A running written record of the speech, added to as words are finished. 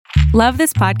Love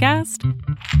this podcast?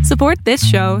 Support this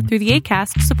show through the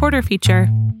Acast supporter feature.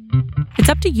 It's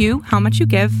up to you how much you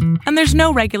give, and there's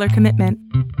no regular commitment.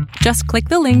 Just click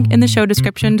the link in the show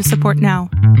description to support now.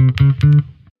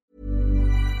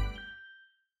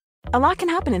 A lot can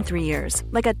happen in 3 years,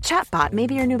 like a chatbot may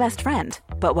be your new best friend.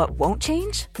 But what won't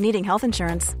change? Needing health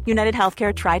insurance. United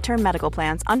Healthcare Tri-Term Medical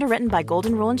Plans, underwritten by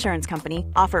Golden Rule Insurance Company,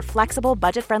 offer flexible,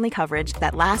 budget-friendly coverage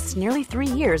that lasts nearly 3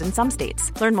 years in some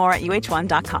states. Learn more at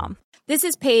uh1.com. This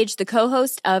is Paige, the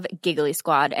co-host of Giggly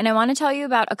Squad, and I want to tell you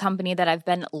about a company that I've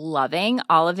been loving,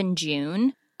 Olive &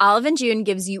 June. Olive & June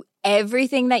gives you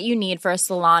everything that you need for a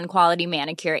salon-quality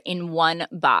manicure in one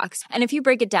box. And if you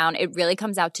break it down, it really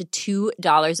comes out to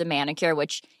 $2 a manicure,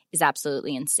 which is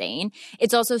absolutely insane.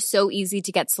 It's also so easy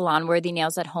to get salon-worthy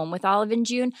nails at home with Olive &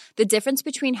 June. The difference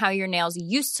between how your nails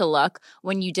used to look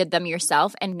when you did them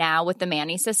yourself and now with the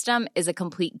Mani system is a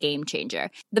complete game changer.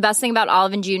 The best thing about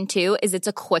Olive & June, too, is it's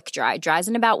a quick dry. Dries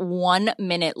in about 1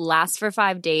 minute, lasts for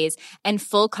 5 days, and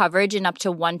full coverage in up to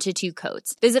 1 to 2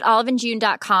 coats. Visit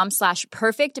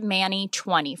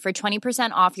oliveandjune.com/perfectmani20 for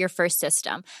 20% off your first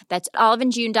system. That's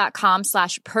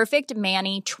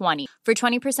oliveandjune.com/perfectmani20 for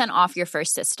 20% off your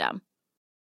first system.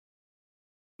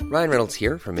 Ryan Reynolds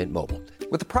here from Mint Mobile.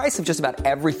 With the price of just about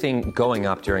everything going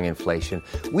up during inflation,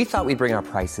 we thought we'd bring our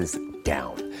prices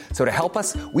down. So to help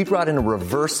us, we brought in a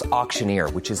reverse auctioneer,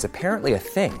 which is apparently a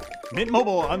thing. Mint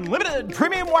Mobile Unlimited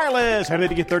Premium Wireless. How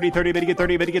to get 30, 30, bit to get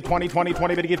 30, bit to get 20, 20,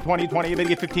 20, bit to get 20, 20, bit to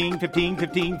get 15, 15,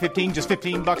 15, 15, just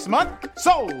 $15 a month?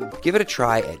 Sold! Give it a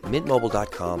try at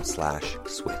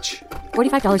mintmobile.com/switch.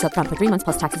 $45 up front for 3 months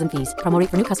plus taxes and fees. Promo rate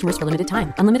for new customers for limited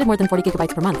time. Unlimited more than 40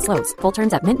 gigabytes per month. Slows full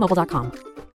terms at mintmobile.com.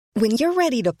 When you're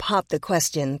ready to pop the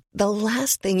question, the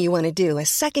last thing you want to do is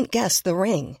second-guess the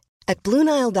ring. At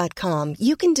BlueNile.com,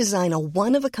 you can design a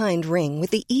one-of-a-kind ring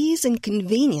with the ease and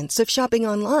convenience of shopping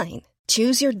online.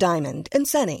 Choose your diamond and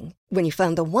setting. When you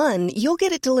find the one, you'll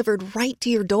get it delivered right to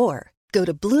your door. Go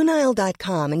to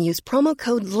BlueNile.com and use promo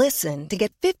code LISTEN to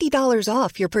get $50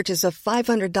 off your purchase of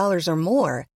 $500 or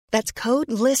more. That's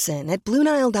code LISTEN at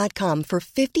BlueNile.com for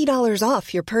 $50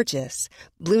 off your purchase.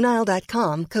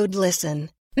 BlueNile.com, code LISTEN.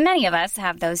 Many of us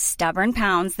have those stubborn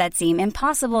pounds that seem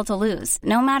impossible to lose,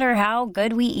 no matter how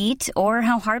good we eat or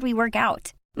how hard we work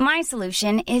out. My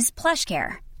solution is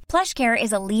PlushCare. PlushCare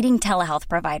is a leading telehealth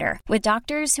provider with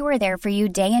doctors who are there for you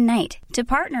day and night to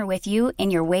partner with you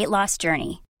in your weight loss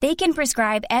journey. They can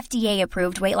prescribe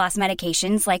FDA-approved weight loss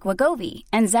medications like Wegovy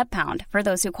and Zepbound for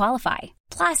those who qualify.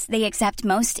 Plus, they accept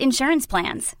most insurance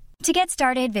plans. To get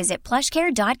started, visit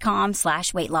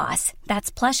plushcare.com/weightloss.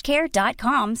 That's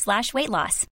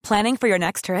plushcare.com/weightloss. Planning for your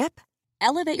next trip?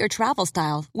 Elevate your travel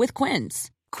style with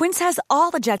Quince. Quince has all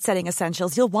the jet-setting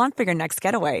essentials you'll want for your next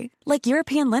getaway, like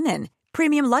European linen,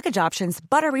 premium luggage options,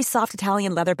 buttery soft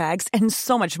Italian leather bags, and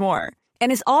so much more.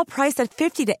 And is all priced at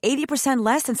 50 to 80%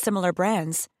 less than similar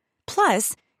brands.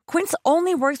 Plus, Quince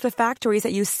only works with factories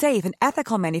that use safe and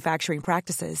ethical manufacturing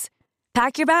practices.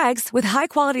 Pack your bags with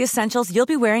high-quality essentials you'll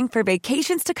be wearing for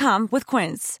vacations to come with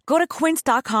Quince. Go to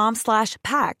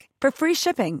quince.com/pack for free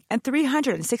shipping and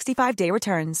 365-day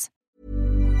returns.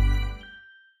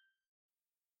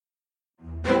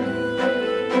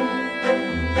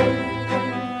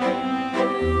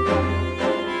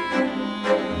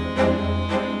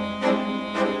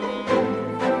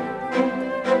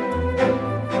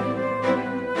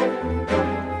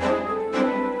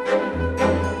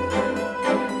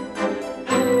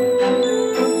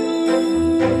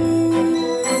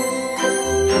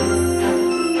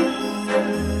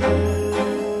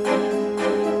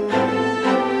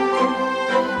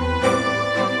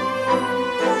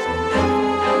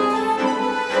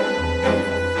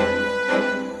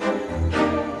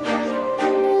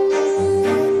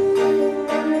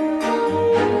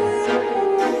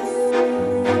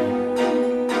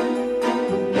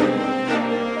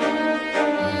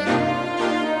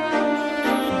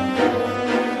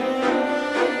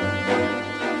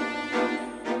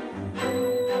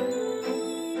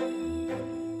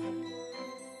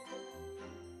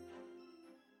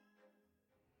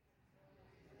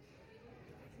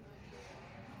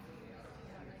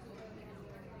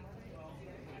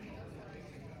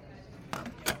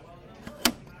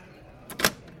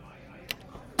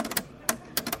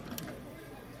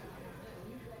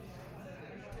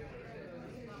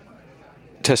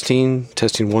 Testing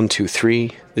 1, 2,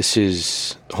 3. This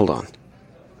is, hold on.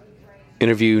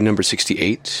 Interview number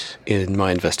 68 in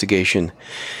my investigation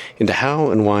into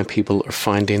how and why people are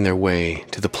finding their way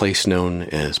to the place known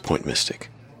as Point Mystic.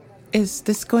 Is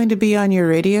this going to be on your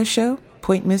radio show,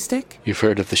 Point Mystic? You've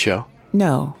heard of the show?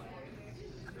 No.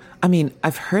 I mean,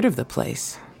 I've heard of the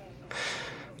place.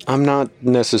 I'm not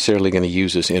necessarily going to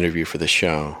use this interview for the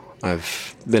show.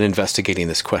 I've been investigating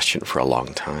this question for a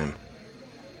long time.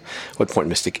 What Point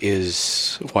Mystic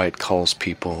is, why it calls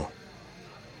people.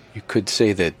 You could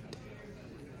say that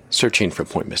searching for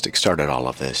Point Mystic started all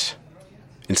of this,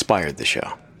 inspired the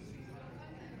show.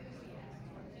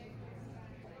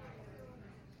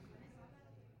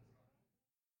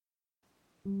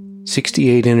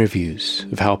 "68 interviews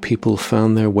of how people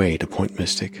found their way to Point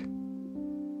Mystic.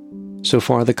 So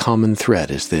far, the common thread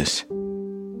is this.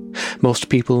 Most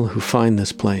people who find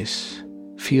this place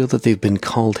feel that they've been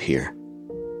called here.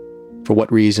 For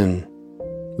what reason,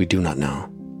 we do not know.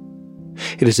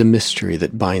 It is a mystery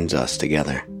that binds us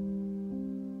together.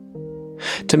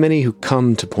 To many who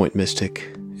come to Point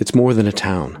Mystic, it's more than a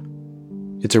town.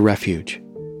 It's a refuge,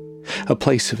 a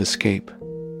place of escape.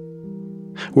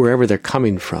 Wherever they're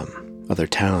coming from, other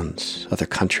towns, other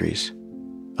countries,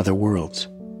 other worlds,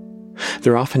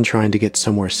 they're often trying to get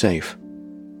somewhere safe.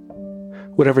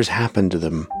 Whatever's happened to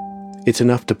them, it's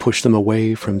enough to push them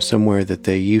away from somewhere that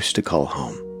they used to call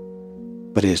home,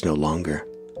 but is no longer.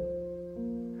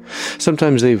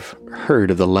 Sometimes they've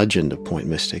heard of the legend of Point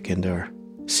Mystic and are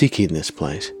seeking this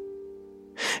place.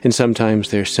 And sometimes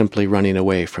they're simply running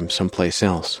away from someplace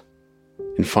else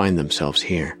and find themselves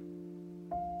here.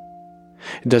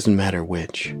 It doesn't matter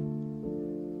which.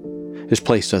 This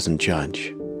place doesn't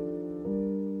judge.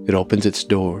 It opens its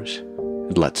doors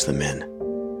and lets them in.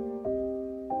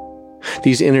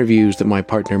 These interviews that my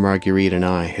partner Marguerite and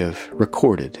I have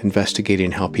recorded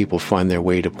investigating how people find their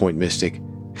way to Point Mystic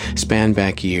span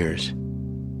back years.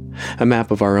 A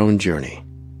map of our own journey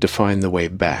to find the way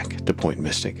back to Point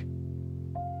Mystic.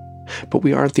 But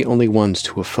we aren't the only ones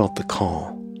to have felt the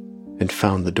call and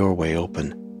found the doorway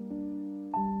open.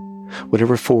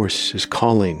 Whatever force is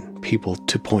calling people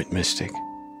to Point Mystic,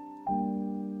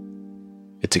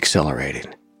 it's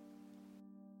accelerating.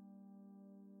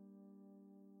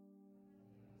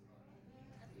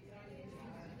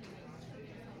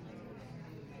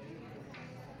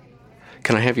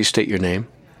 Can I have you state your name?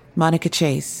 Monica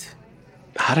Chase.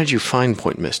 How did you find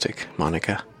Point Mystic,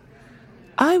 Monica?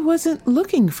 I wasn't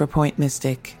looking for Point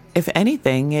Mystic. If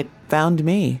anything, it found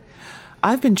me.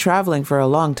 I've been traveling for a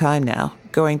long time now,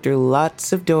 going through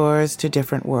lots of doors to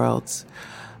different worlds,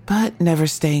 but never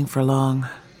staying for long.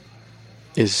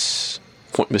 Is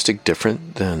Point Mystic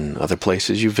different than other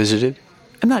places you visited?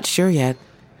 I'm not sure yet.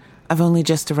 I've only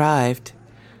just arrived.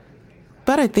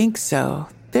 But I think so.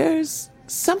 There's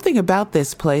something about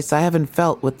this place I haven't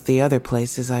felt with the other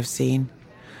places I've seen.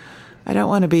 I don't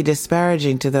want to be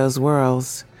disparaging to those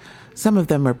worlds. Some of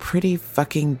them are pretty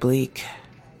fucking bleak.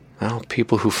 Well,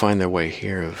 people who find their way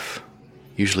here have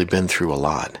usually been through a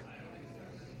lot.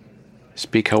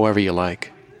 Speak however you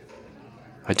like.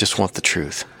 I just want the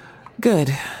truth.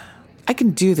 Good. I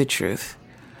can do the truth.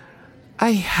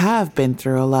 I have been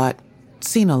through a lot,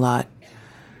 seen a lot.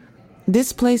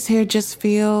 This place here just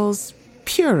feels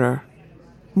purer,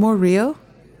 more real.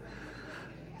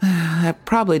 That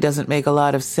probably doesn't make a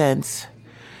lot of sense.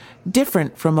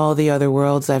 Different from all the other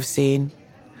worlds I've seen.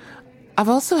 I've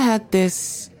also had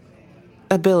this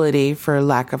ability, for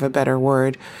lack of a better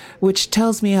word, which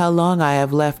tells me how long I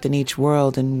have left in each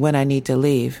world and when I need to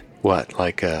leave. What,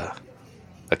 like a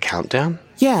countdown?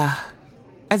 Yeah.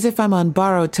 As if I'm on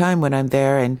borrowed time when I'm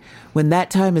there, and when that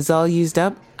time is all used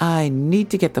up, I need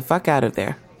to get the fuck out of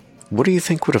there. What do you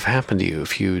think would have happened to you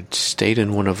if you'd stayed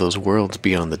in one of those worlds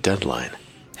beyond the deadline?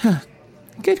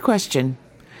 Good question.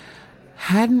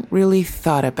 Hadn't really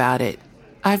thought about it.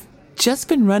 I've just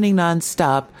been running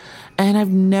nonstop, and I've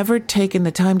never taken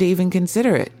the time to even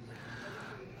consider it.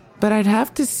 But I'd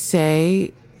have to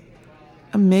say,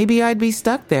 maybe I'd be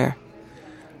stuck there.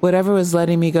 Whatever was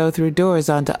letting me go through doors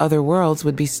onto other worlds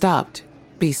would be stopped,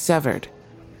 be severed.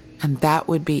 And that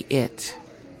would be it.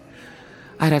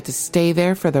 I'd have to stay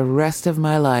there for the rest of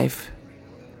my life.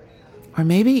 Or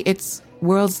maybe it's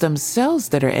worlds themselves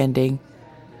that are ending.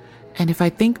 And if I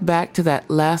think back to that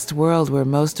last world where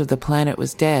most of the planet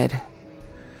was dead...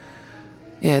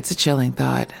 Yeah, it's a chilling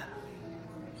thought.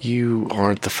 You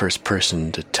aren't the first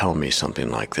person to tell me something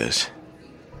like this.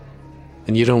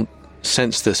 And you don't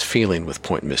sense this feeling with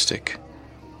Point Mystic?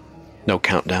 No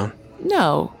countdown?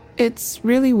 No, it's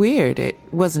really weird. It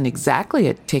wasn't exactly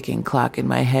a ticking clock in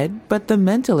my head, but the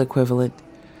mental equivalent.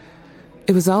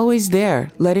 It was always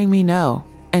there, letting me know.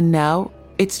 And now,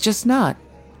 it's just not.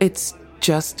 It's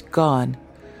just gone.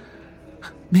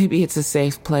 Maybe it's a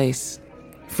safe place.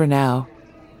 For now.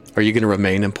 Are you going to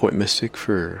remain in Point Mystic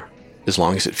for as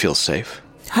long as it feels safe?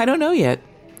 I don't know yet.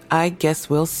 I guess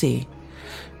we'll see.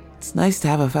 It's nice to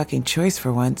have a fucking choice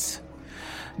for once.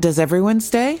 Does everyone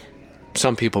stay?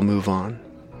 Some people move on.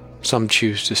 Some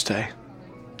choose to stay,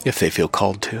 if they feel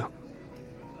called to.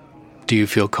 Do you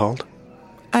feel called?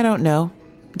 I don't know.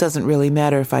 Doesn't really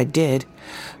matter if I did.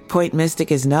 Point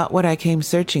Mystic is not what I came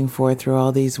searching for through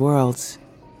all these worlds.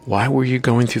 Why were you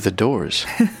going through the doors?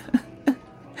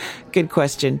 Good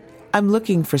question. I'm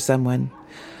looking for someone.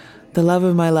 The love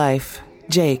of my life,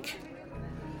 Jake.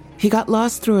 He got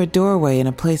lost through a doorway in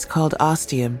a place called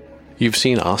Ostium. You've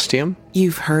seen Ostium?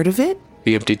 You've heard of it?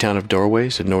 The empty town of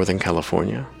doorways in Northern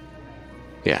California?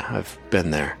 Yeah, I've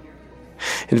been there.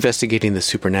 Investigating the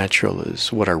supernatural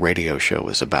is what our radio show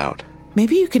is about.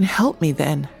 Maybe you can help me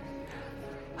then.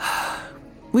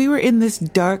 We were in this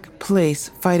dark place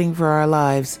fighting for our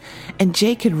lives, and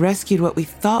Jake had rescued what we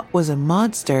thought was a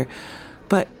monster,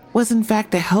 but was in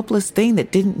fact a helpless thing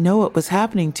that didn't know what was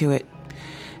happening to it.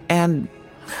 And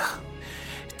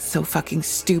it's so fucking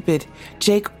stupid.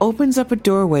 Jake opens up a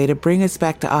doorway to bring us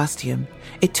back to Ostium.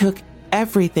 It took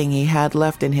everything he had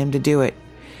left in him to do it.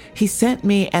 He sent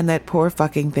me and that poor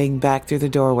fucking thing back through the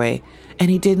doorway, and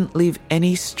he didn't leave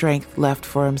any strength left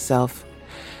for himself.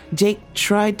 Jake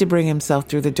tried to bring himself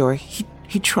through the door.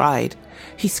 He tried.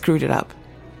 He screwed it up.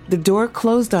 The door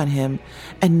closed on him,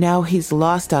 and now he's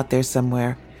lost out there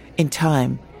somewhere, in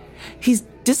time. He's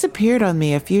disappeared on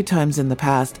me a few times in the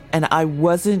past, and I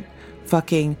wasn't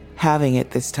fucking having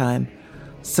it this time.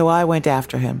 So I went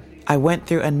after him. I went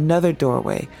through another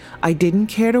doorway. I didn't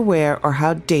care to where or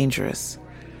how dangerous.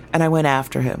 And I went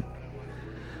after him.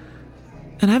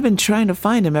 And I've been trying to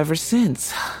find him ever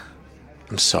since.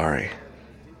 I'm sorry.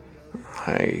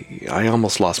 I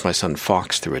almost lost my son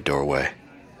Fox through a doorway.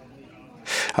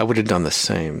 I would have done the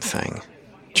same thing.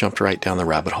 Jumped right down the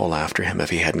rabbit hole after him if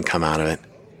he hadn't come out of it.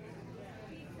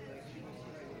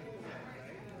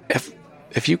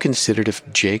 Have you considered if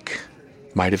Jake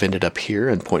might have ended up here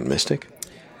in Point Mystic?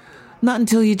 Not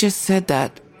until you just said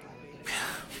that.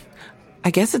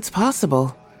 I guess it's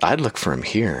possible. I'd look for him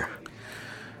here.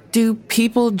 Do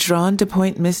people drawn to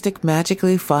Point Mystic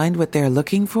magically find what they're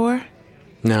looking for?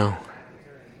 No.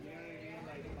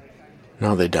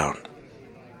 No, they don't.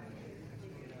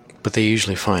 But they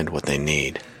usually find what they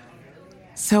need.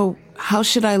 So, how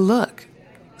should I look?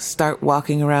 Start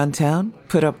walking around town?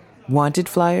 Put up wanted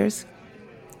flyers?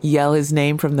 Yell his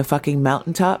name from the fucking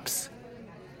mountaintops?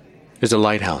 There's a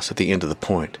lighthouse at the end of the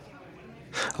point.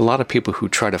 A lot of people who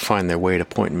try to find their way to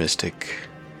Point Mystic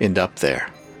end up there,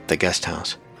 the guest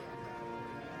house.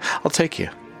 I'll take you.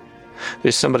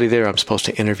 There's somebody there I'm supposed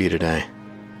to interview today.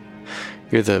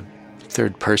 You're the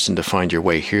third person to find your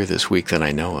way here this week that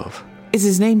I know of. Is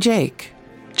his name Jake?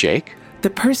 Jake? The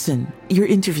person you're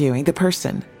interviewing, the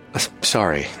person.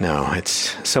 Sorry, no,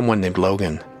 it's someone named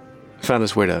Logan. Found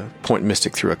his way to Point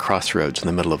Mystic through a crossroads in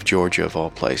the middle of Georgia, of all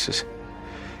places.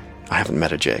 I haven't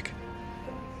met a Jake.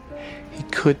 He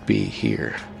could be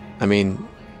here. I mean,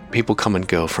 people come and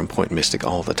go from Point Mystic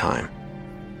all the time.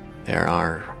 There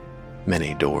are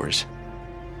many doors.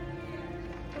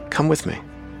 Come with me.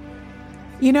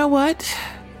 You know what?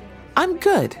 I'm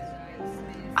good.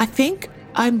 I think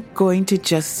I'm going to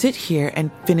just sit here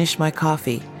and finish my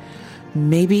coffee.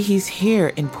 Maybe he's here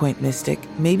in Point Mystic.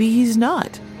 Maybe he's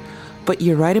not. But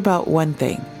you're right about one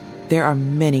thing. There are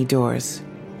many doors.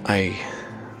 I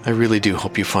really do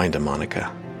hope you find him,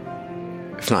 Monica.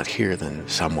 If not here, then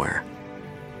somewhere.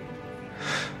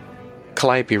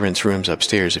 Calliope rents rooms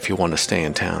upstairs if you want to stay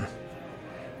in town.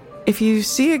 If you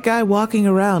see a guy walking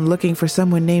around looking for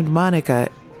someone named Monica,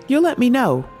 you'll let me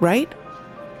know, right?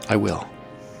 I will.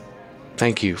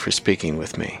 Thank you for speaking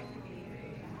with me.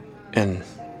 And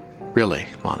really,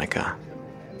 Monica,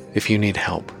 if you need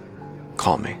help,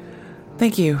 call me.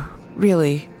 Thank you.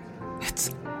 Really. It's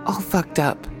all fucked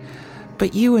up.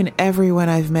 But you and everyone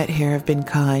I've met here have been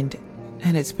kind.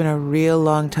 And it's been a real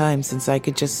long time since I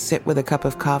could just sit with a cup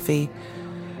of coffee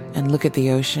and look at the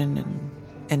ocean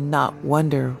and not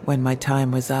wonder when my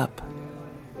time was up.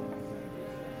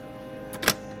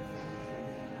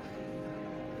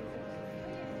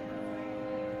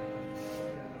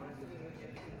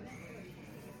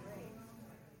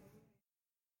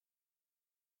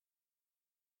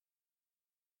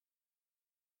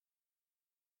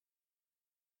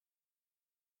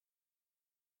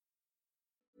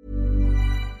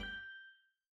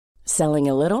 Selling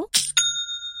a little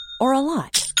or a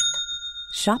lot?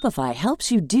 Shopify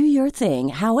helps you do your thing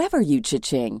however you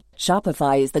cha-ching.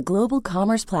 Shopify is the global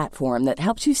commerce platform that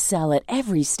helps you sell at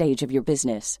every stage of your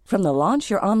business. From the launch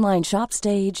your online shop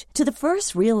stage to the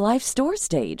first real-life store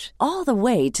stage, all the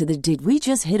way to the did we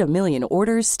just hit a million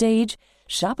orders stage.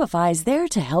 Shopify is there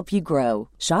to help you grow.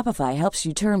 Shopify helps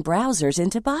you turn browsers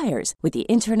into buyers with the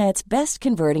internet's best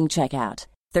converting checkout.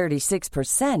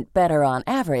 36% better on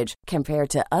average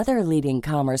compared to other leading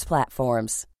commerce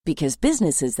platforms. Because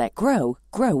businesses that grow,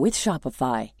 grow with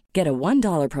Shopify. Get a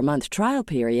 $1 per month trial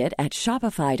period at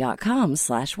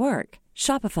shopify.com/work.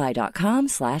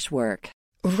 Shopify.com/work.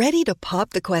 Ready to pop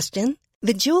the question?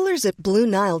 The jewelers at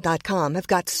BlueNile.com have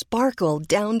got sparkle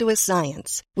down to a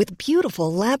science with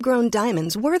beautiful lab-grown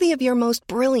diamonds worthy of your most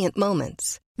brilliant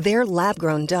moments. Their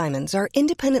lab-grown diamonds are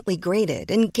independently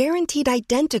graded and guaranteed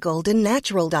identical to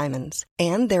natural diamonds,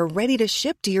 and they're ready to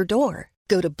ship to your door.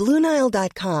 Go to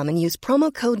BlueNile.com and use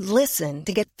promo code LISTEN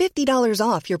to get $50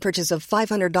 off your purchase of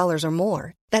 $500 or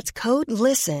more. That's code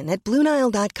LISTEN at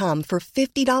BlueNile.com for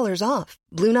 $50 off.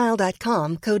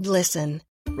 BlueNile.com, code LISTEN.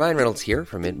 Ryan Reynolds here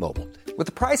from Mint Mobile. With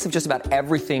the price of just about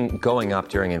everything going up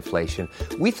during inflation,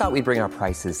 we thought we'd bring our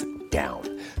prices down.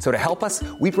 So to help us,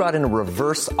 we brought in a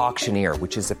reverse auctioneer,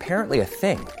 which is apparently a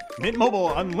thing. Mint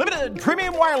Mobile Unlimited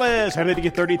Premium Wireless. How to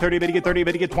get 30, 30, how to get 30,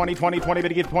 how to get 20, 20, 20, how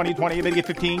to get 20, 20, how to get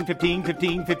 15, 15,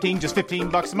 15, 15, just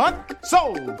 $15 a month?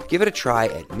 Sold! Give it a try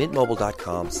at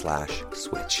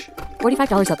mintmobile.com/switch.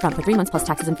 $45 up front for 3 months plus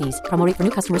taxes and fees. Promo rate for new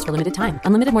customers for limited time.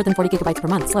 Unlimited more than 40 gigabytes per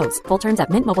month. Slows full terms at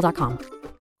mintmobile.com.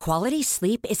 Quality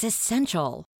sleep is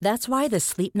essential. That's why the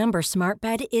Sleep Number Smart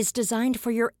Bed is designed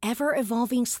for your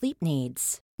ever-evolving sleep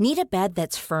needs. Need a bed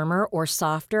that's firmer or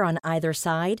softer on either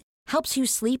side? Helps you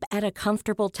sleep at a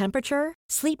comfortable temperature?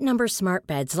 Sleep Number Smart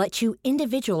Beds let you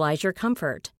individualize your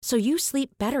comfort, so you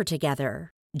sleep better together.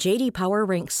 J.D. Power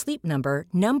ranks Sleep Number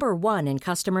number 1 in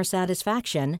customer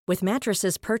satisfaction with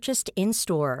mattresses purchased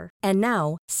in-store. And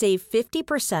now, save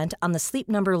 50% on the Sleep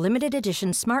Number Limited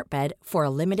Edition Smart Bed for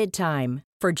a limited time.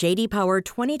 For J.D. Power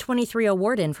 2023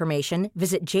 award information,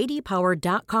 visit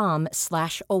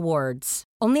jdpower.com/awards.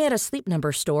 Only at a Sleep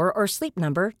Number store or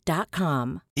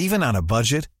sleepnumber.com. Even on a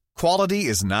budget, quality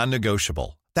is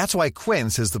non-negotiable. That's why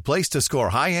Quince is the place to score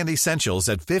high-end essentials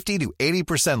at 50 to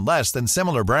 80% less than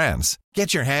similar brands.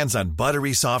 Get your hands on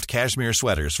buttery soft cashmere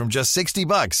sweaters from just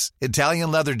 $60,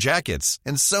 Italian leather jackets,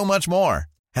 and so much more.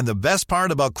 And the best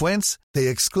part about Quince, they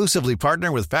exclusively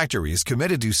partner with factories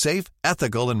committed to safe,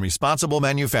 ethical, and responsible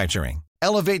manufacturing.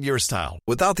 Elevate your style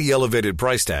without the elevated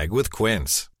price tag with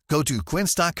Quince. Go to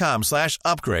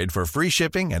quince.com/upgrade for free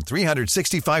shipping and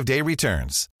 365-day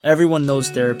returns. Everyone knows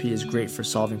therapy is great for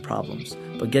solving problems,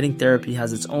 but getting therapy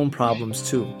has its own problems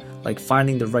too, like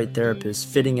finding the right therapist,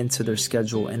 fitting into their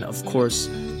schedule, and of course,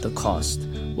 the cost.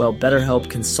 Well, BetterHelp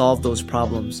can solve those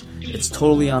problems. It's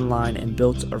totally online and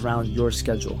built around your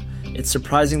schedule. It's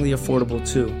surprisingly affordable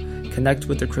too. Connect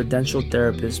with a credentialed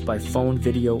therapist by phone,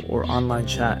 video, or online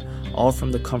chat, all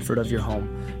from the comfort of your home.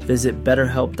 Visit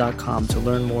BetterHelp.com to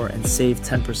learn more and save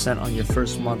 10% on your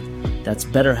first month. That's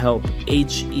BetterHelp,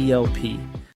 H-E-L-P.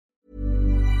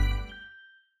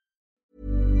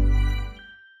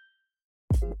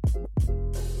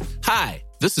 Hi,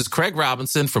 this is Craig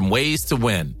Robinson from Ways to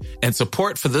Win, and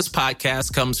support for this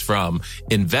podcast comes from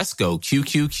Invesco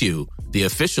QQQ, the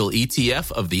official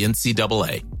ETF of the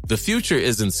NCAA. The future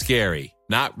isn't scary.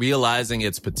 Not realizing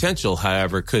its potential,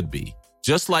 however, could be.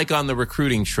 Just like on the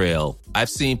recruiting trail, I've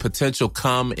seen potential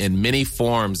come in many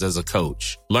forms as a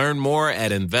coach. Learn more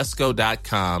at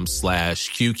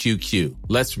Invesco.com/QQQ.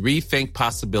 Let's rethink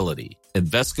possibility.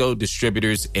 Invesco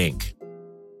Distributors, Inc.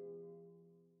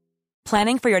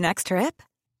 Planning for your next trip?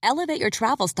 Elevate your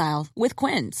travel style with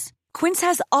Quince. Quince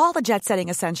has all the jet-setting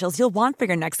essentials you'll want for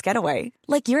your next getaway,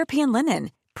 like European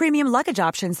linen, premium luggage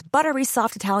options, buttery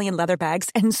soft Italian leather bags,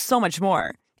 and so much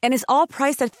more. And is all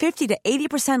priced at 50 to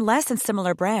 80% less than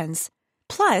similar brands.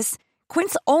 Plus,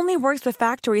 Quince only works with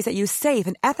factories that use safe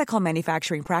and ethical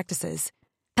manufacturing practices.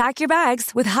 Pack your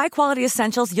bags with high-quality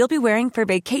essentials you'll be wearing for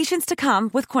vacations to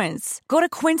come with Quince. Go to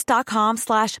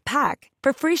quince.com/pack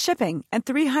for free shipping and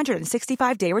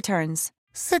 365-day returns.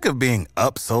 Sick of being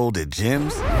upsold at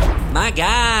gyms? My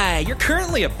guy, you're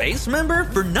currently a base member.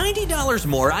 For $90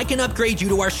 more, I can upgrade you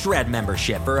to our Shred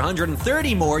membership. For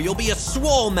 $130 more, you'll be a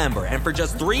Swole member. And for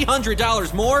just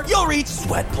 $300 more, you'll reach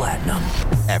Sweat Platinum.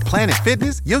 At Planet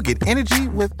Fitness, you'll get energy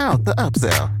without the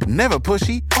upsell. Never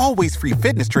pushy, always free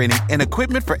fitness training and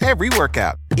equipment for every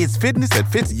workout. It's fitness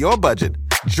that fits your budget.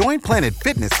 Join Planet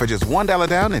Fitness for just $1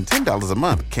 down and $10 a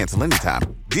month. Cancel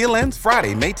anytime. Deal ends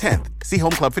Friday, May 10th. See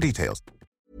Home Club for details.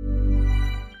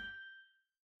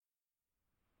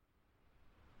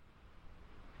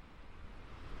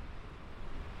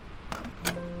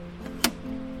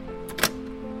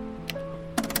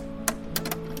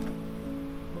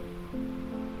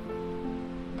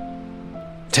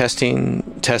 Testing.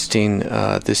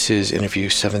 This is interview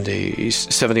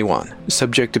 71.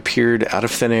 Subject appeared out of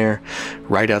thin air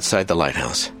right outside the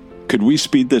lighthouse. Could we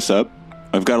speed this up?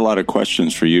 I've got a lot of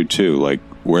questions for you, too, like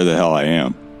where the hell I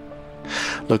am.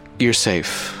 Look, you're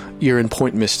safe. You're in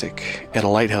Point Mystic, at a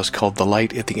lighthouse called the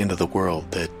Light at the End of the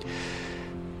World that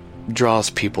draws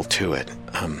people to it.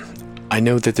 I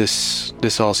know that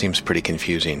this all seems pretty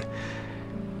confusing.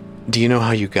 Do you know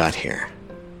how you got here?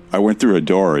 I went through a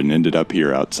door and ended up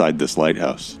here outside this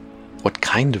lighthouse. What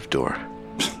kind of door?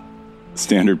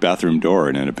 Standard bathroom door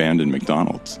in an abandoned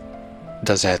McDonald's.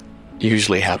 Does that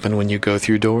usually happen when you go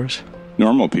through doors?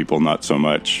 Normal people, not so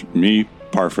much. Me,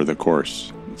 par for the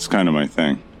course. It's kind of my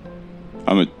thing.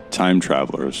 I'm a time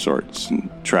traveler of sorts, and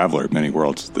traveler of many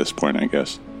worlds at this point, I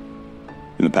guess.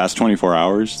 In the past 24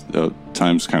 hours, the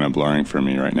time's kind of blurring for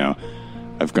me right now.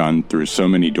 I've gone through so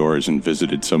many doors and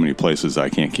visited so many places I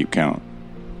can't keep count.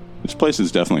 This place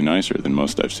is definitely nicer than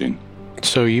most I've seen.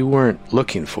 So you weren't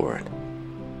looking for it?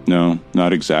 No,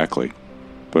 not exactly.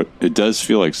 But it does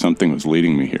feel like something was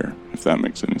leading me here, if that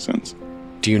makes any sense.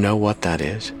 Do you know what that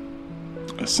is?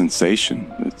 A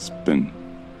sensation that's been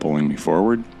pulling me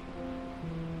forward.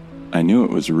 I knew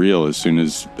it was real as soon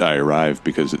as I arrived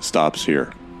because it stops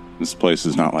here. This place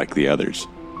is not like the others.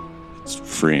 It's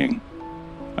freeing,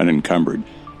 unencumbered.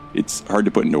 It's hard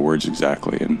to put into words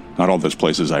exactly, and not all those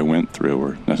places I went through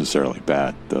were necessarily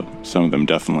bad, though some of them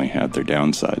definitely had their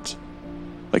downsides.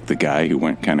 Like the guy who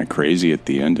went kind of crazy at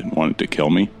the end and wanted to kill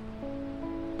me.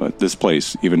 But this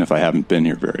place, even if I haven't been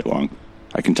here very long,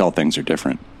 I can tell things are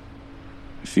different.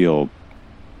 I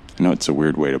know it's a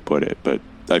weird way to put it, but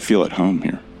I feel at home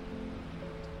here.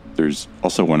 There's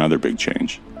also one other big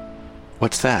change.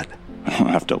 What's that? I don't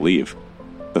have to leave.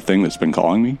 The thing that's been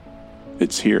calling me,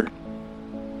 it's here.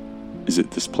 Is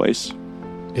it this place?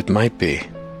 It might be.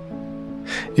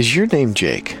 Is your name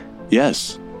Jake?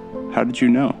 Yes. How did you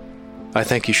know? I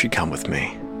think you should come with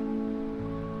me.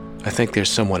 I think there's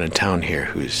someone in town here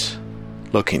who's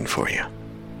looking for you.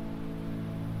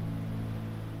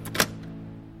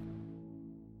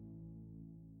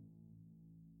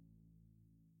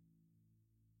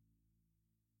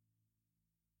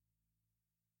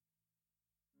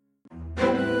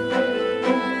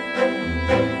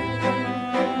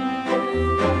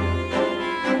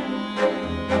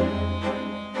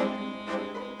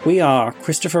 We are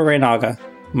Christopher Reynaga,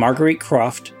 Marguerite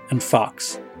Croft, and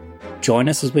Fox. Join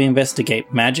us as we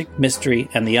investigate magic, mystery,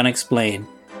 and the unexplained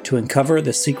to uncover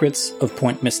the secrets of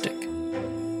Point Mystic.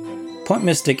 Point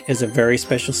Mystic is a very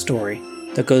special story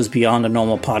that goes beyond a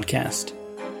normal podcast.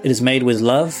 It is made with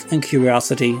love and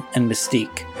curiosity and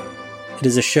mystique. It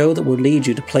is a show that will lead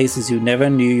you to places you never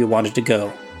knew you wanted to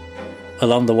go.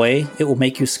 Along the way, it will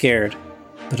make you scared,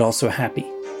 but also happy.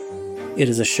 It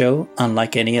is a show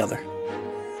unlike any other.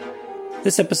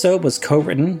 This episode was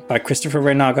co-written by Christopher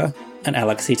Reynaga and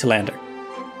Alex C. Talander.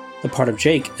 The part of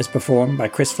Jake is performed by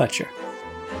Chris Fletcher.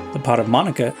 The part of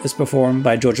Monica is performed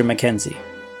by Georgia McKenzie.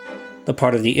 The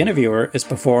part of the interviewer is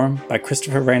performed by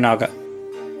Christopher Reynaga.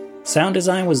 Sound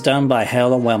design was done by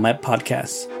Hale and Wilmette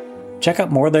Podcasts. Check out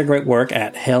more of their great work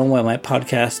at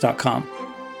haleandwilmettepodcast.com.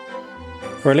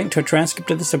 For a link to a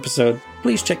transcript of this episode,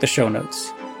 please check the show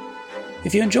notes.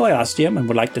 If you enjoy Ostium and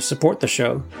would like to support the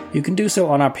show, you can do so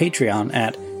on our Patreon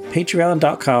at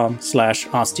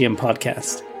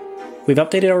patreon.com/ostiumpodcast. We've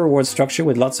updated our reward structure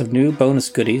with lots of new bonus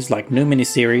goodies like new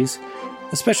miniseries,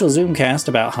 a special Zoomcast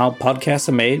about how podcasts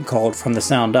are made called From the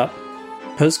Sound Up,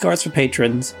 postcards for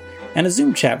patrons, and a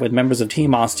Zoom chat with members of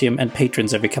Team Ostium and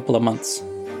patrons every couple of months.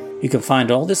 You can find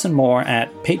all this and more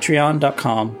at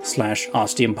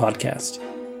patreon.com/ostiumpodcast.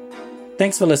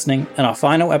 Thanks for listening, and our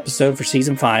final episode for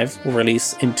Season 5 will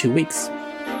release in 2 weeks.